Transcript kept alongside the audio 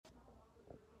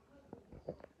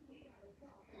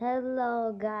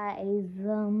Hello guys,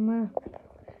 I'm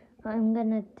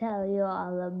gonna tell you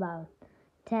all about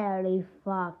Terry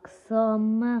Fox.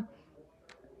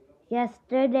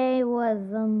 Yesterday was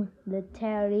the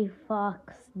Terry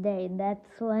Fox Day.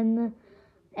 That's when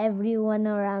everyone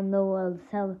around the world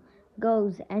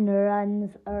goes and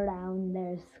runs around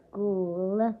their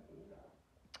school.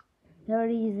 The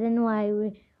reason why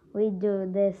we do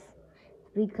this is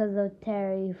because of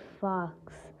Terry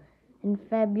Fox. In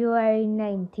February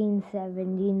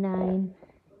 1979,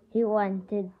 he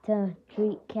wanted to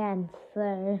treat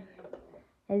cancer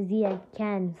as he had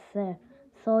cancer.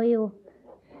 So he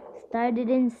started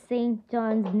in St.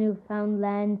 John's,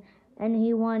 Newfoundland, and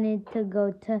he wanted to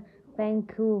go to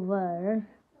Vancouver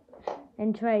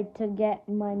and try to get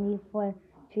money for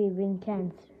treating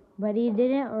cancer. But he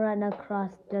didn't run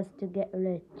across just to get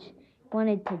rich. He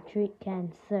wanted to treat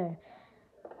cancer.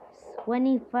 When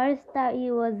he first thought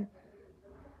there was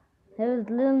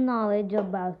little knowledge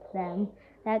about them.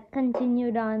 That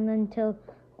continued on until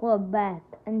Quebec,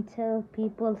 until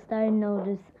people started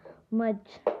notice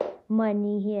much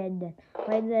money he had.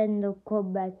 By the end of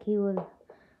Quebec, he was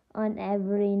on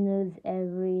every news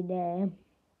every day.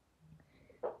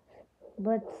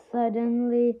 But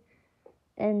suddenly,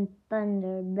 in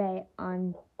Thunder Bay,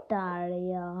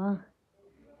 Ontario,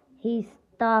 he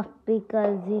stopped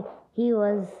because he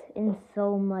was in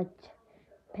so much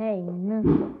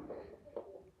pain.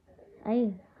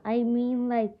 I mean,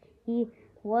 like, he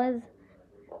was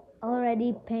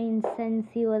already pain since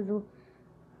he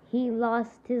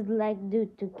lost his leg due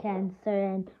to cancer,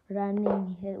 and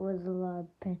running it was a lot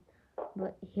of pain.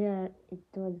 But here it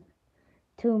was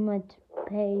too much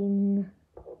pain.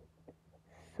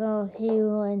 So he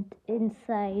went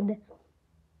inside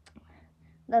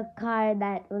the car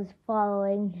that was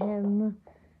following him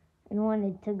and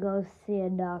wanted to go see a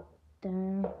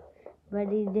doctor, but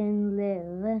he didn't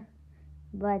live.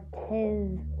 But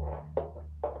his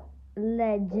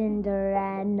legend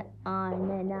ran on,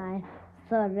 and I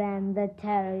ran the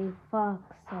Terry Fox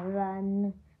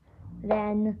ran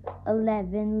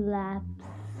 11 laps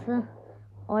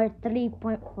or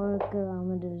 3.4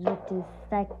 kilometers, which is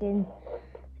second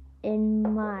in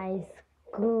my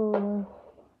school.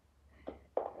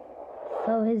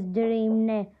 So his dream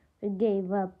never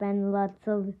gave up, and lots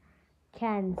of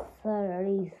cancer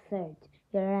research.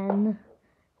 He ran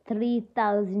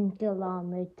 3,000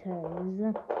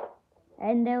 kilometers,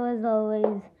 and there was always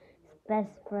his best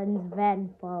friend's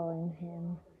van following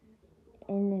him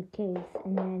in a case.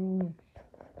 And then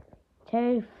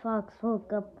Terry Fox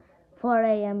woke up 4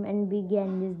 a.m. and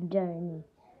began his journey.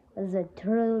 It was a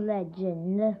true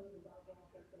legend.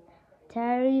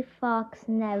 Terry Fox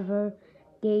never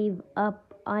gave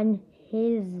up on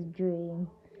his dream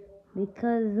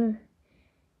because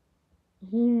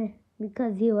he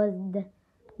was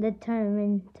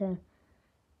determined to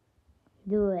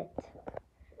do it.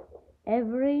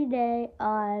 Every day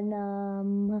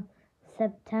on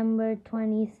September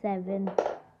 27th,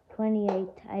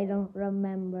 28th, I don't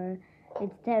remember,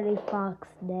 it's Terry Fox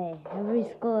Day. Every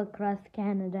school across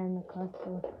Canada and across the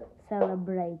world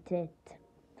celebrate it.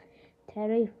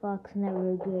 Terry Fox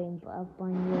never gave up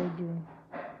on your dream.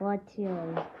 What's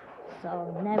yours?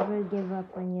 So never give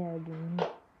up on your dream.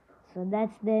 So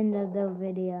that's the end of the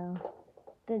video.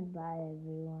 Goodbye,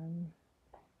 everyone.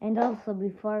 And also,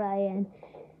 before I end,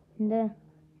 in the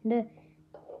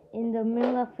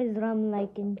middle of his run,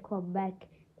 like in Quebec,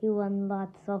 he won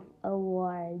lots of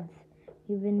awards.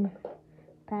 He even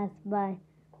passed by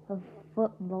a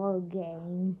football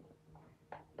game.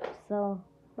 So,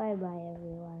 bye-bye,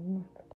 everyone.